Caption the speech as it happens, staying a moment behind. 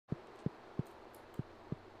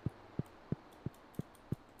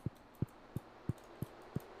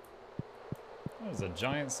There's a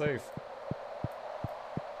giant safe.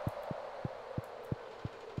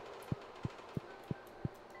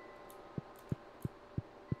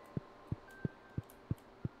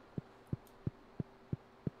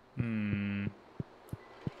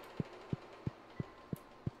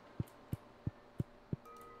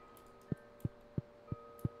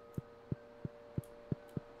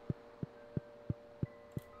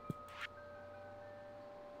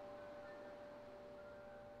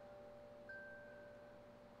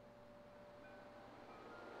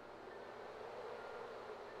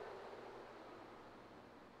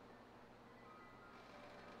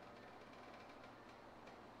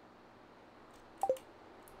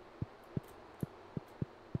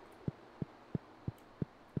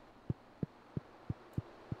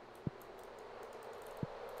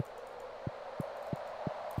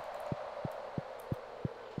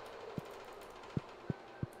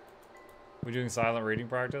 We doing silent reading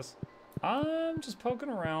practice? I'm just poking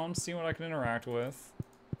around, seeing what I can interact with.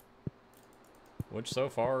 Which so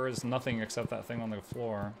far is nothing except that thing on the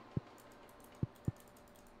floor.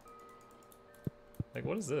 Like,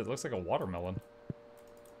 what is this? It looks like a watermelon.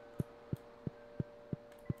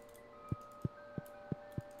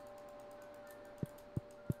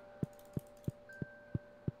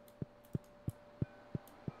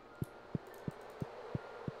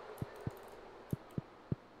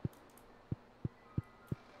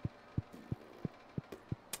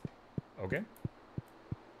 Okay.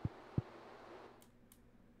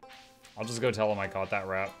 I'll just go tell him I caught that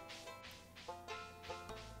rat.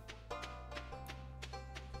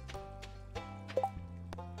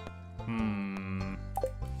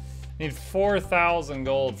 Need 4,000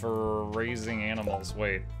 gold for raising animals.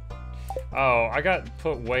 Wait. Oh, I got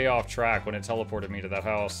put way off track when it teleported me to that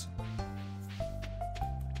house.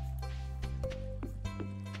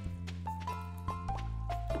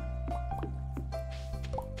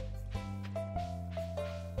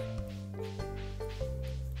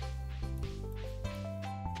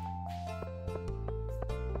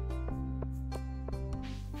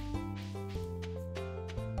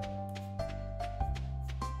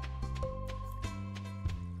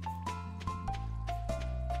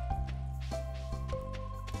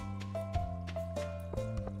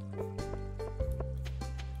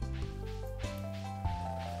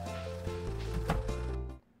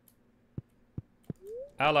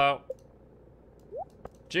 Hello.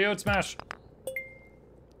 Geode smash.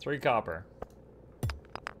 3 copper.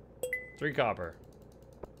 3 copper.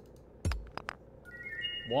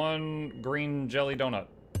 1 green jelly donut.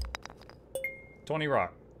 20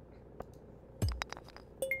 rock.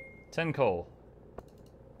 10 coal.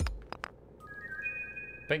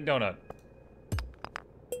 Pink donut.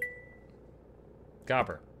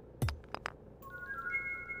 Copper.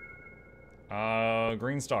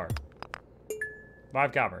 Green star.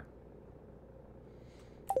 5 copper.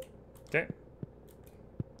 Okay.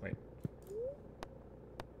 Wait.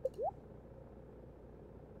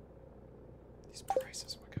 These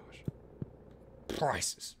prices, oh my gosh.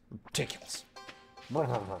 Prices. Ridiculous.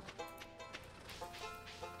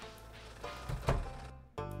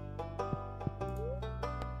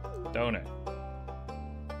 Donut.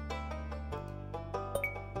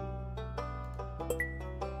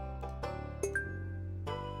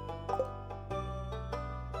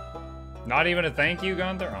 Not even a thank you,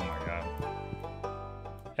 Gunther? Oh my god.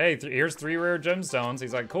 Hey, here's 3 rare gemstones.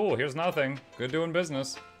 He's like, cool, here's nothing. Good doing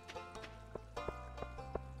business.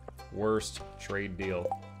 Worst trade deal.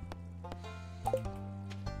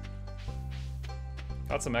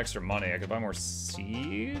 Got some extra money. I could buy more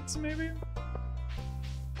seeds, maybe?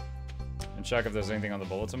 And check if there's anything on the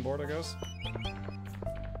bulletin board, I guess.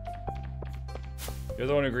 You're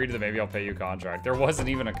the one who agreed to the maybe I'll pay you contract. There wasn't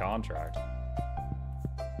even a contract.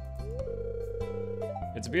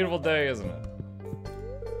 It's a beautiful day, isn't it?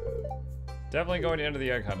 Definitely going to enter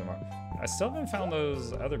the egg hunt tomorrow. I still haven't found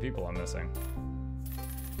those other people I'm missing.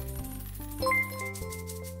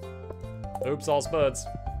 Oops, all spuds.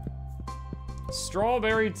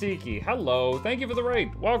 Strawberry Tiki. Hello. Thank you for the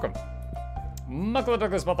raid. Welcome. Mukluk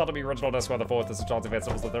took this month out to be original desk the 4th. This is Chauncey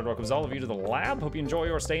Festivals the 3rd. Welcomes all of you to the lab. Hope you enjoy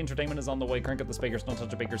your stay. Entertainment is on the way. Crank up the speakers. Don't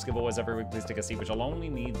touch a baker's giveaways every week. Please take a seat, which I'll only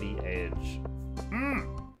need the edge.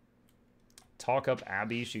 Talk up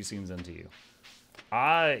Abby. She seems into you.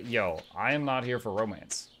 Yo, I am not here for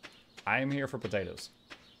romance. I am here for potatoes.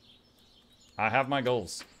 I have my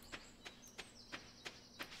goals.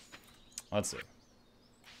 Let's see.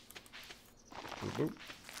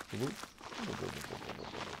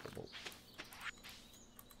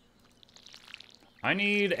 I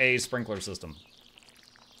need a sprinkler system.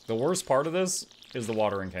 The worst part of this is the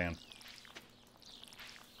watering can.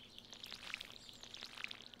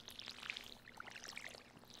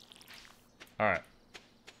 Alright.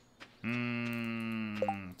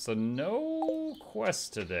 So no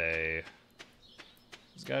quest today.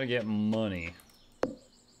 Just gotta get money.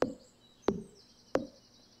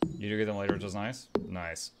 You do get them later, which is nice.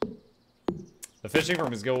 Nice. The fishing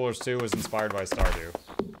from Guild Wars 2 was inspired by Stardew.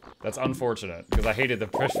 That's unfortunate, because I hated the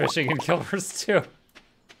fishing in Guild Wars 2.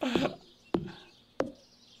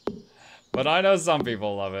 But I know some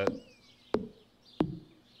people love it.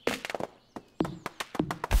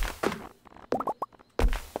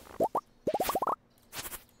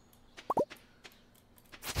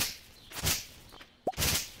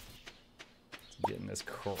 Getting this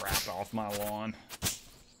crap off my lawn.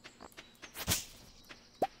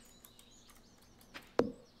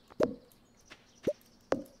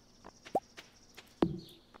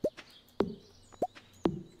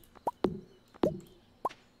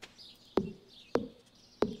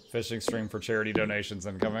 Fishing stream for charity donations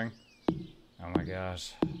incoming. Oh my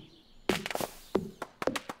gosh.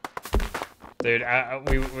 Dude,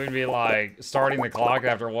 we'd be like starting the clock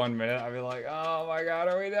after 1 minute. I'd be like, oh my god,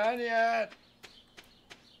 are we done yet?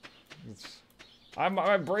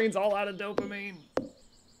 My brain's all out of dopamine.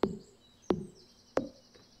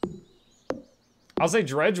 I'll say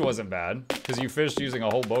dredge wasn't bad, because you fished using a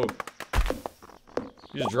whole boat.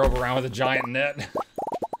 You just drove around with a giant net.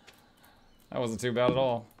 That wasn't too bad at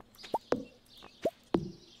all.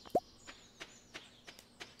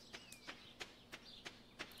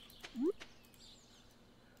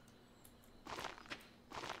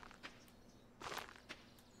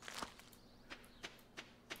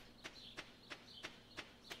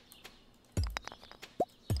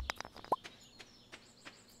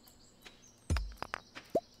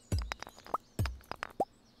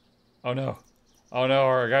 Oh no. Oh no,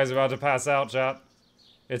 our guy's about to pass out, chat.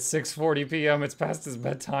 It's 6:40 p.m. It's past his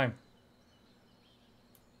bedtime.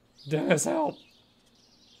 Dennis, help.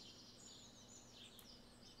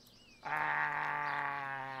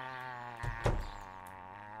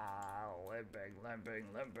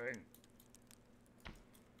 Limping.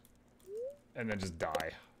 And then just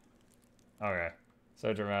die. Okay.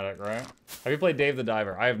 So dramatic, right? Have you played Dave the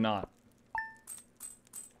Diver? I have not.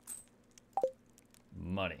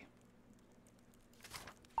 Money.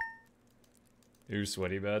 Ooh,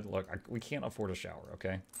 sweaty bed. Look, we can't afford a shower,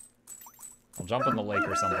 okay? I'll jump in the lake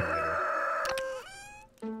or something later.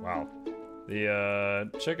 Wow.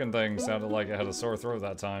 The chicken thing sounded like it had a sore throat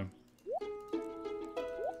that time.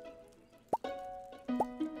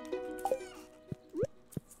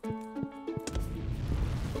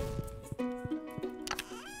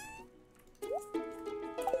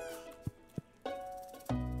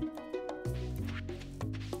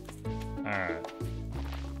 Alright.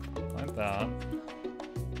 Like that.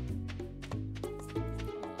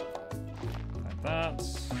 Like that.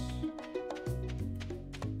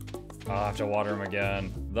 I'll have to water him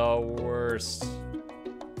again. The worst.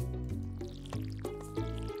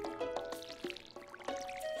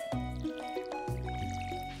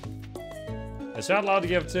 Is chat allowed to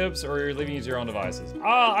give tips, or are you leaving you to your own devices?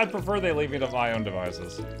 I'd prefer they leave me to my own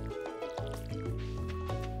devices.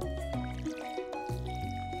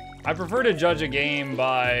 I prefer to judge a game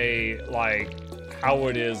by, like, how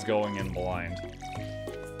it is going in blind.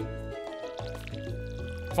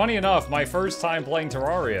 Funny enough, my first time playing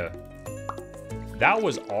Terraria, that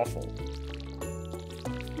was awful.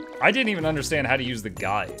 I didn't even understand how to use the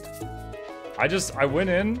guide. I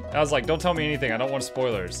went in, I was like, don't tell me anything, I don't want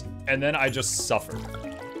spoilers. And then I just suffered.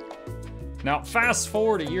 Now, fast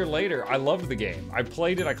forward a year later, I loved the game. I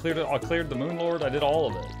played it, I cleared the Moon Lord, I did all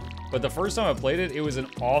of it. But the first time I played it, it was an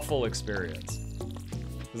awful experience.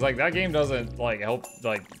 It's like, that game doesn't, like, help,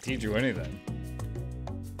 like, teach you anything.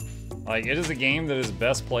 Like, it is a game that is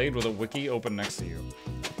best played with a wiki open next to you.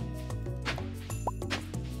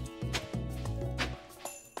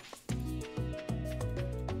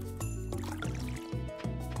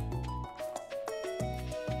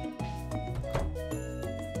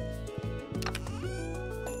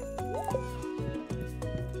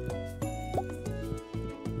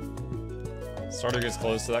 Starter gets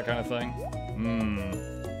close to that kind of thing.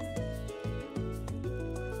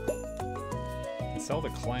 Can sell the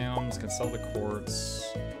clams, can sell the quartz,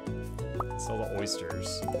 can sell the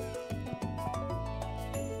oysters.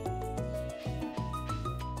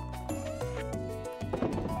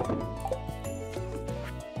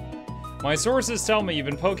 My sources tell me you've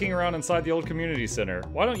been poking around inside the old community center.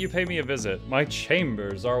 Why don't you pay me a visit? My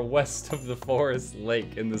chambers are west of the forest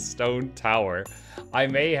lake in the stone tower. I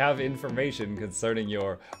may have information concerning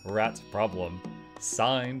your rat problem.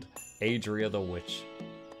 Signed, Adria the Witch.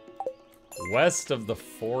 West of the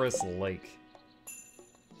forest lake.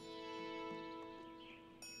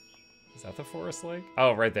 Is that the forest lake?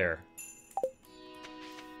 Oh, right there.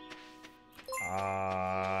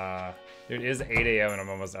 Dude, it is 8 a.m. and I'm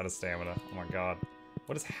almost out of stamina. Oh my god.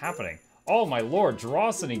 What is happening? Oh my lord,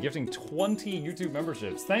 Drawsony gifting 20 YouTube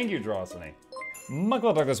memberships. Thank you, Drawsony.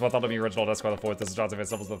 Mukluk Douglas, what thought of the original Esquire the 4th. This is Johnson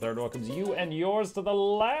Face Levels the 3rd. Welcomes you and yours to the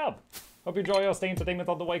lab. Hope you enjoy your stay entertainment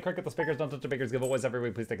on the way. Cricket the speakers, don't touch the bakers, giveaways every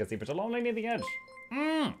week. Please take a seat, but you're lonely near the edge.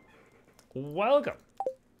 Welcome.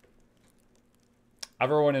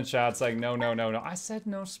 Everyone in chat saying no, no, no, no. I said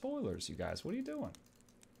no spoilers, you guys. What are you doing?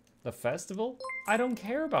 The festival? I don't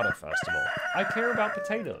care about a festival. I care about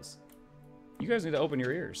potatoes. You guys need to open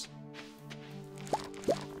your ears.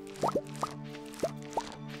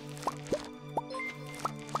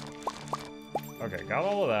 Okay, got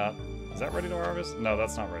all of that. Is that ready to harvest? No,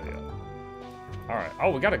 that's not ready yet. All right. Oh,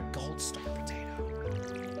 we got a gold star potato.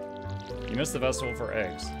 You missed the festival for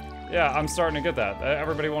eggs. Yeah, I'm starting to get that.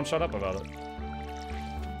 Everybody won't shut up about it.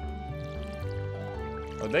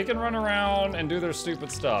 But they can run around and do their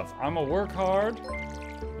stupid stuff. I'm gonna work hard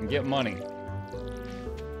and get money.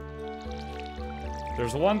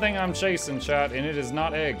 There's one thing I'm chasing, chat, and it is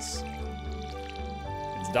not eggs.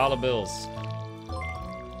 It's dollar bills.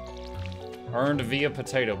 Earned via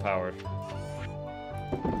potato power.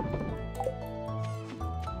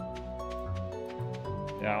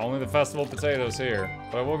 Yeah, only the festival potatoes here.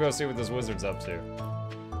 But we'll go see what this wizard's up to.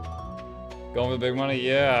 Going for the big money?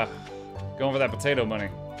 Yeah. Going for that potato money.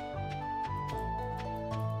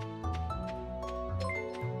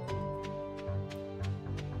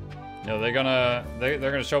 No, they're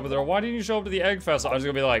gonna show up there. Why didn't you show up to the egg festival? I'm just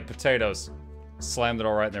gonna be like, potatoes. Slammed it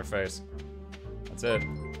all right in their face. That's it.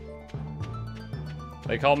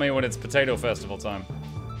 They call me when it's potato festival time.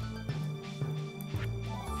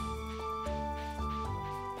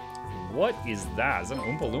 What is that? Is that an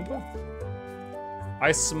Oompa Loompa?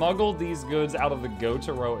 I smuggled these goods out of the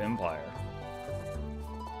Gotaro Empire.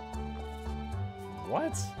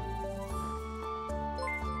 What?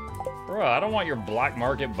 Bro, I don't want your black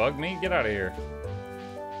market bug meat. Get out of here.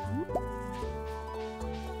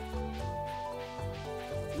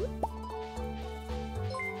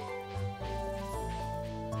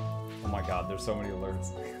 Oh my god, there's so many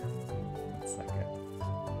alerts. 1 second.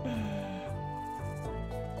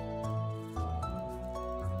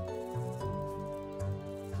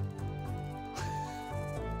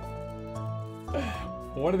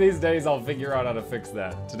 One of these days I'll figure out how to fix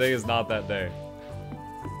that. Today is not that day.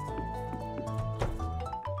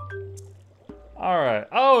 Alright.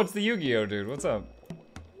 Oh, it's the Yu-Gi-Oh dude. What's up?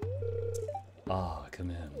 Ah,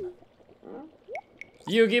 come in.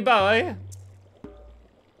 Yugi boy!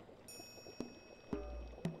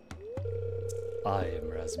 I am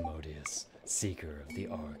Rasmodius, seeker of the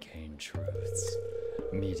arcane truths,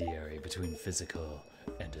 mediary between physical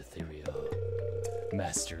and ethereal,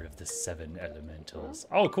 master of the 7 elementals.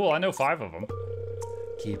 Oh, cool, I know 5 of them.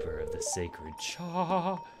 Keeper of the sacred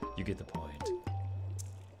Cha. You get the point.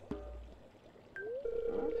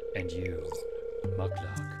 And you,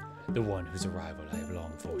 Mukluk, the one whose arrival I have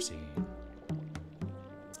long foreseen.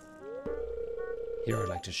 Here I'd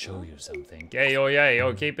like to show you something. Yay, oh yay,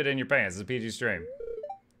 oh keep it in your pants, it's a PG stream.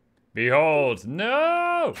 Behold,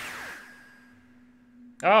 no!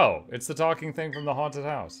 Oh, it's the talking thing from the haunted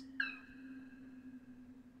house.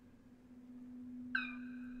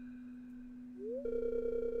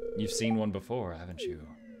 You've seen one before, haven't you?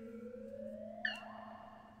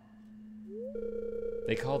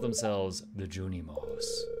 They call themselves the Junimos.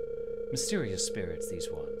 Mysterious spirits, these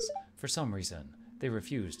ones. For some reason, they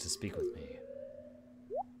refuse to speak with me.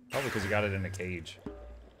 Probably because you got it in a cage.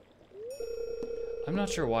 I'm not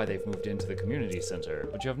sure why they've moved into the community center,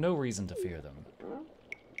 but you have no reason to fear them.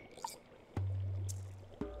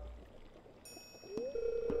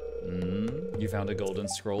 You found a golden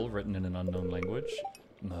scroll written in an unknown language?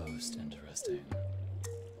 Most interesting.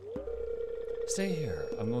 Stay here.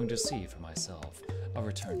 I'm going to see for myself. I'll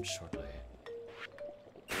return shortly.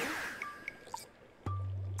 I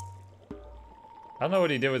don't know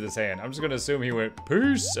what he did with his hand. I'm just gonna assume he went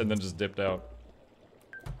peace and then just dipped out.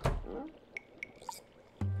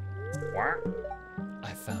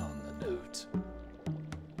 I found the note.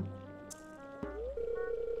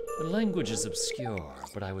 The language is obscure,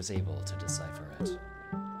 but I was able to decipher it.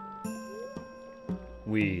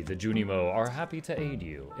 We, the Junimo, are happy to aid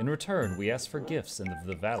you. In return, we ask for gifts in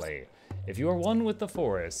the valley. If you are one with the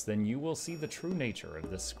forest, then you will see the true nature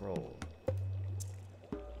of this scroll.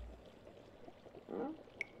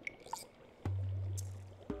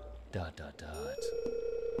 Dot, dot, dot.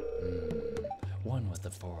 One with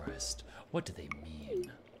the forest. What do they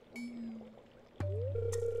mean?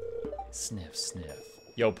 Sniff, sniff.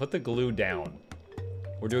 Yo, put the glue down.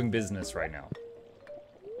 We're doing business right now.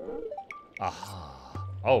 Aha.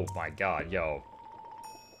 Oh my god, yo.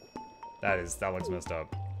 That looks messed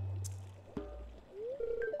up.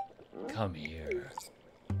 Come here.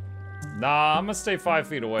 Nah, I'm gonna stay 5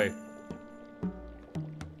 feet away.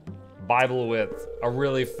 Bible width. A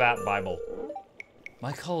really fat Bible.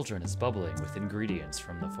 My cauldron is bubbling with ingredients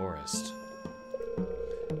from the forest.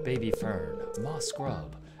 Baby fern, moss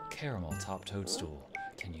scrub, caramel top toadstool.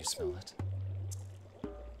 Can you smell it?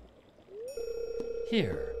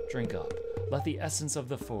 Here, drink up. Let the essence of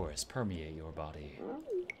the forest permeate your body.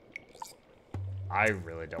 I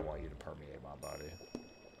really don't want you to permeate my body.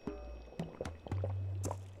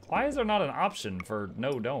 Why is there not an option for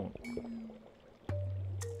no, don't?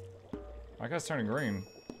 My guy's turning green.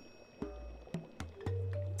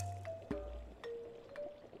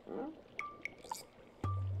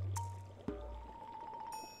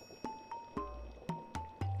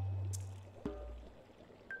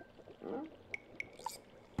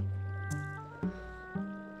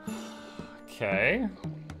 Okay.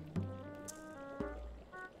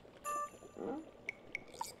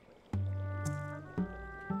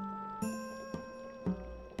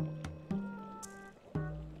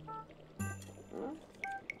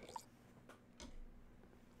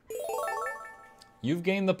 You've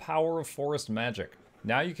gained the power of forest magic.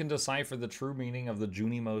 Now you can decipher the true meaning of the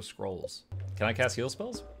Junimo scrolls. Can I cast heal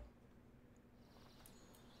spells?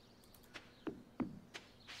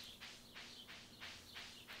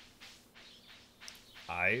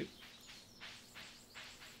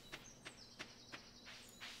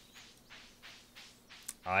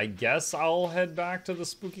 I guess I'll head back to the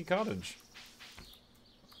spooky cottage.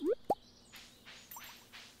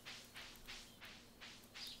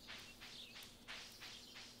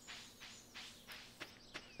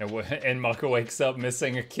 And Mucka wakes up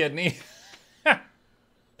missing a kidney.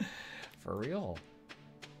 For real.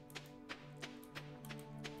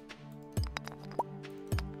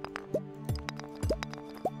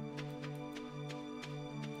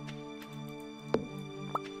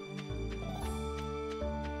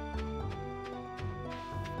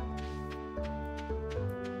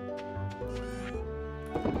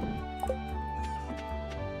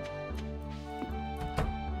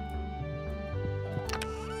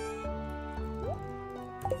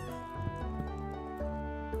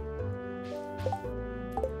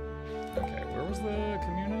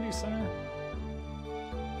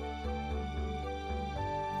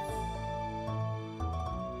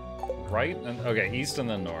 Right? And, okay, east and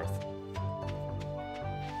then north.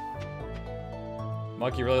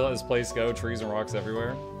 Monkey really let this place go, trees and rocks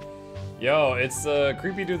everywhere. Yo, it's the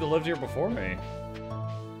creepy dude that lived here before me.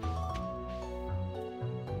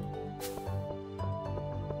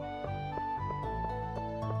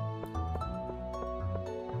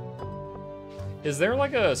 Is there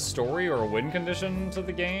like a story or a win condition to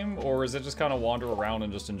the game, or is it just kind of wander around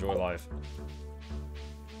and just enjoy life?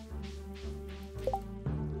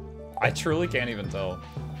 I truly can't even tell.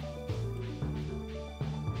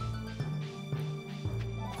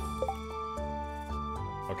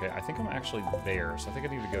 Okay, I think I'm actually there, so I think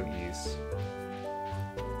I need to go east.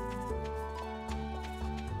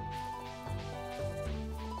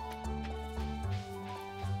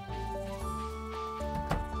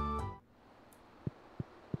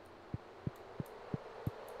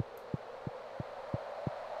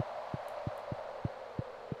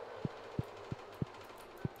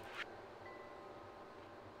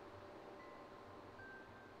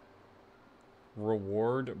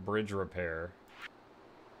 Reward bridge repair.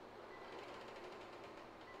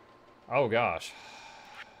 Oh gosh.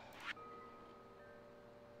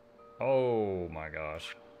 Oh my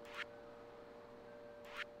gosh.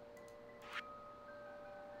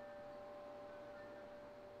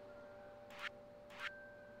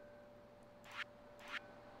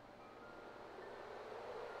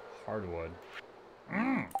 Hardwood.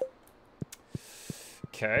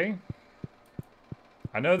 Okay.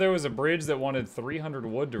 I know there was a bridge that wanted 300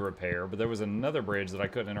 wood to repair, but there was another bridge that I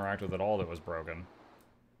couldn't interact with at all that was broken.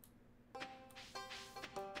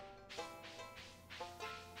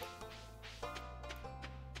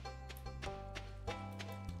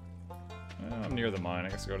 I'm near the mine. I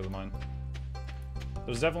guess I'll go to the mine.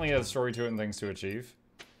 There's definitely a story to it and things to achieve.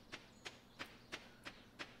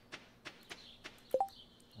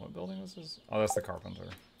 What building was this? Oh, that's the carpenter.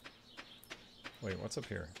 Wait, what's up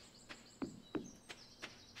here?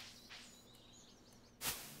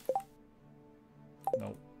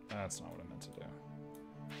 Nope, that's not what I meant to do.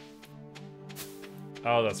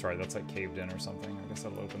 Oh, that's right. That's like caved in or something. I guess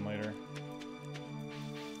that'll open later.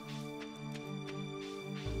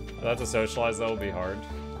 That to socialize, that will be hard.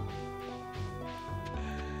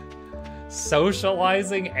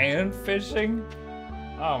 Socializing and fishing?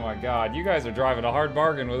 Oh my god, you guys are driving a hard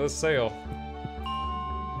bargain with this sale.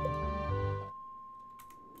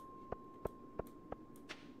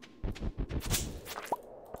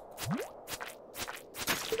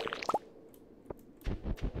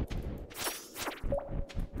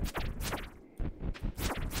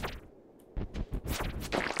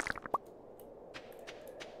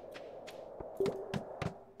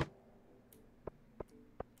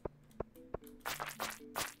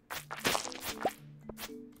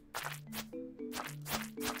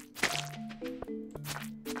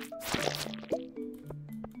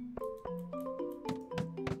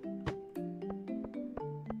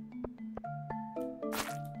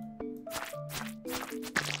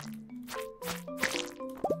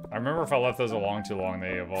 I remember if I left those alone too long,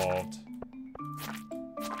 they evolved.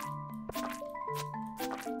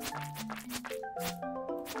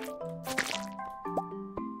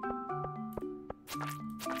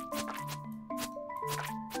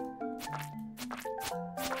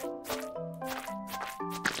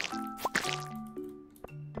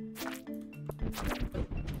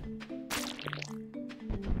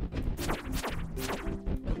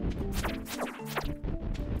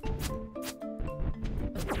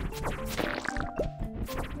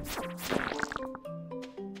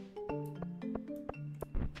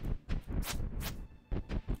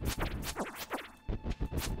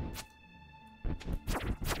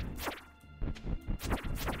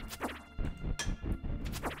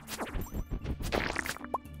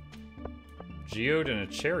 Geode and a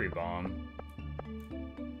cherry bomb.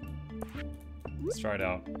 Let's try it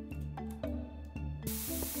out.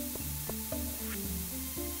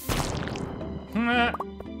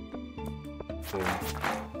 Boom.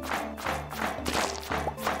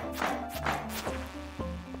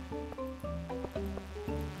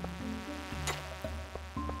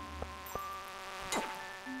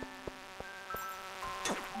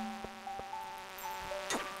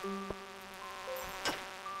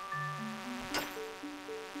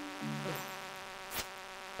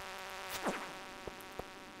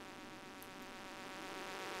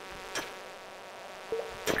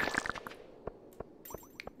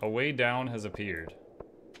 A way down has appeared.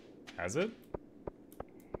 Has it?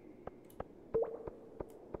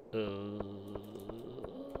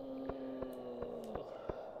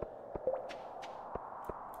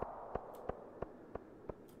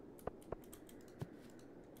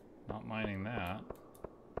 Not mining that.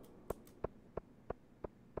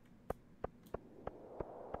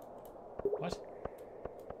 What?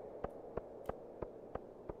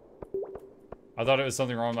 I thought it was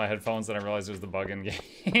something wrong with my headphones, then I realized it was the bug in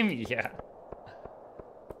game. Yeah.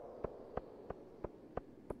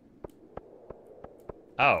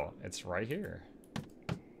 Oh, it's right here.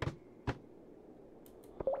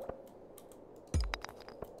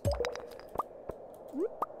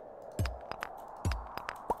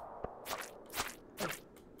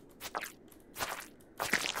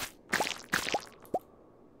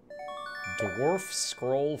 Dwarf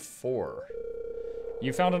Scroll 4.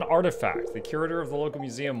 You found an artifact. The curator of the local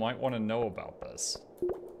museum might want to know about this.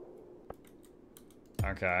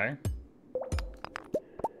 Okay.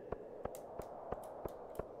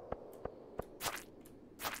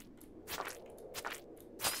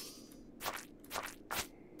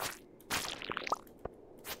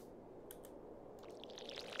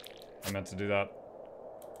 I meant to do that.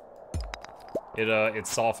 It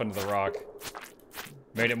softened the rock.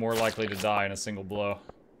 Made it more likely to die in a single blow.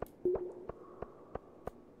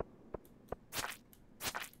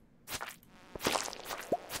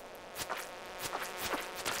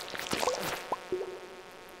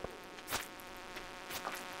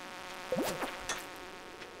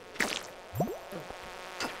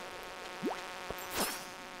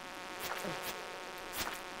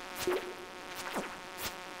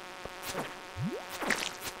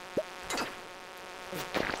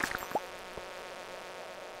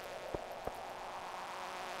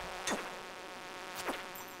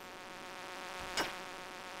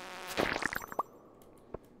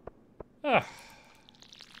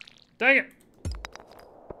 Dang it!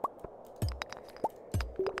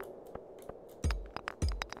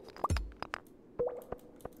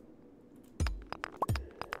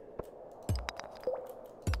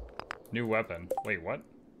 New weapon. Wait, what?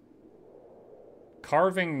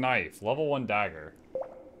 Carving knife. Level 1 dagger.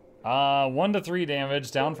 1 to 3 damage,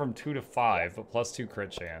 down from 2 to 5, but plus 2 crit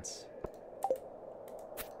chance.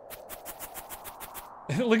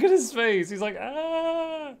 Look at his face. He's like,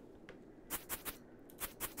 ah!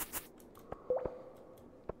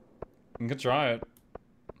 You can try it.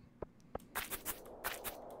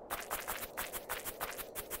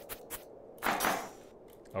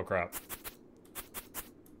 crap.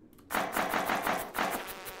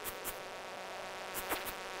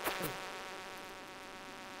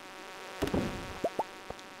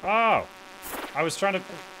 Oh! I was trying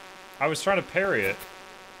to parry it.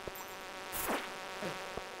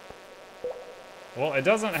 Well, it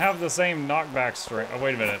doesn't have the same knockback strength. Oh,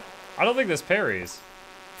 wait a minute. I don't think this parries.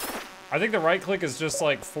 I think the right click is just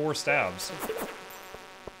like 4 stabs.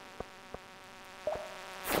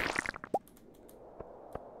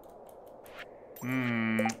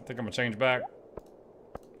 I think I'm gonna change back.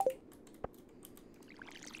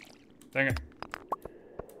 Dang it.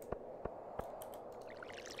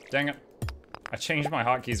 Dang it. I changed my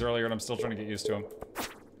hotkeys earlier and I'm still trying to get used to them.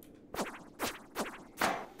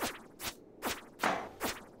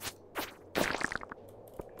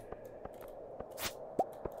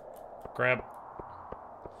 Crab.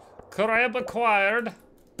 Crab acquired.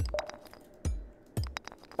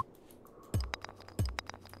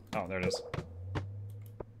 Oh, there it is.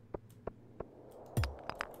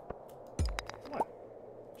 What?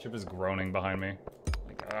 Chip is groaning behind me.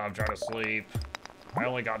 Like, oh, I'm trying to sleep. I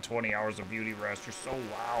only got 20 hours of beauty rest. You're so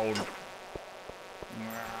loud.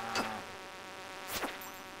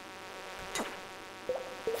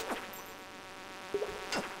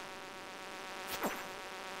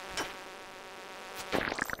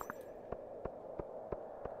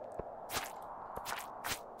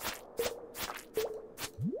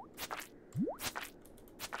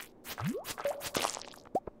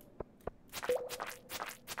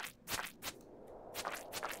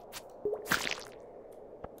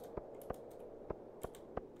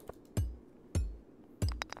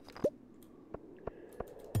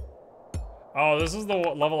 Oh, this is the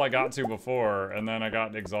level I got to before, and then I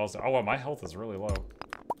got exhausted. Oh, well, my health is really low.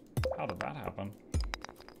 How did that happen?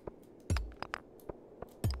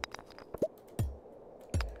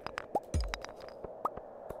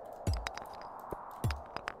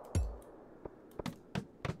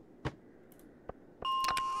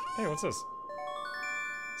 Hey, what's this?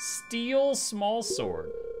 Steel small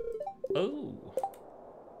sword. Oh.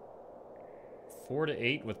 4 to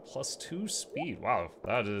 8 with +2 speed. Wow,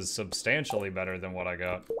 that is substantially better than what I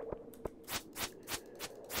got.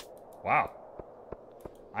 Wow.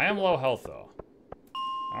 I am low health though.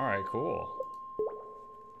 Alright, cool.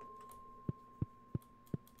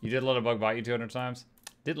 You did let a bug bite you 200 times?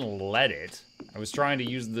 Didn't let it. I was trying to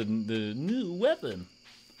use the new weapon.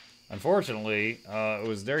 Unfortunately, it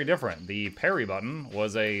was very different. The parry button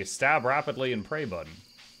was a stab rapidly and pray button.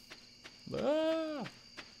 Ah.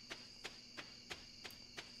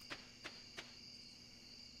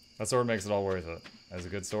 That sword makes it all worth it. That's a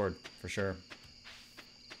good sword, for sure.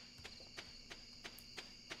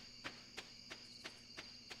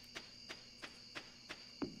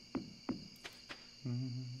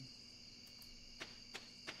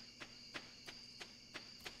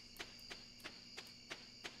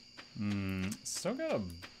 Still got a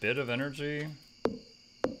bit of energy.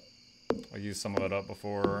 I'll use some of it up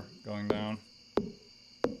before going down.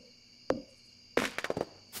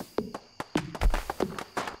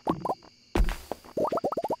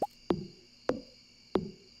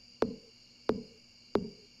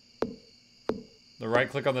 The right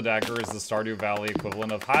click on the dagger is the Stardew Valley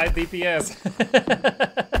equivalent of high DPS.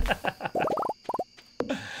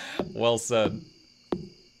 Well said.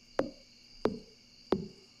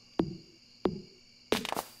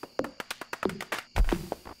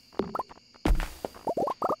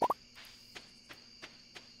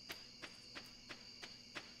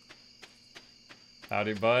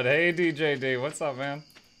 Howdy, bud. Hey, DJD. What's up, man?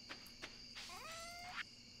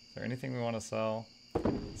 Is there anything we want to sell?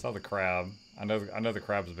 Sell the crab. I know the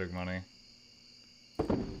crab's big money.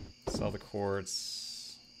 Sell the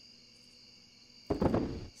quartz.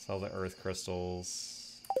 Sell the earth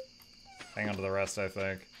crystals. Hang on to the rest, I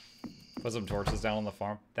think. Put some torches down on the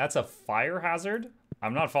farm. That's a fire hazard?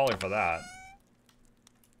 I'm not falling for that.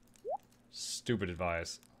 Stupid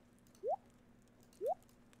advice.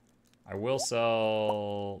 I will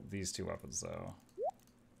sell these 2 weapons, though.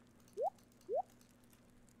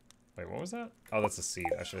 Wait, what was that? Oh, that's a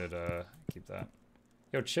seed. I should keep that.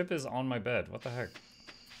 Yo, Chip is on my bed. What the heck?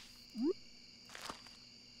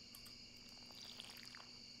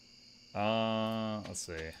 Let's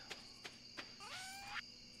see.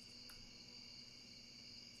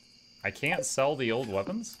 I can't sell the old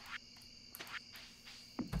weapons?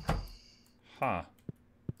 Huh.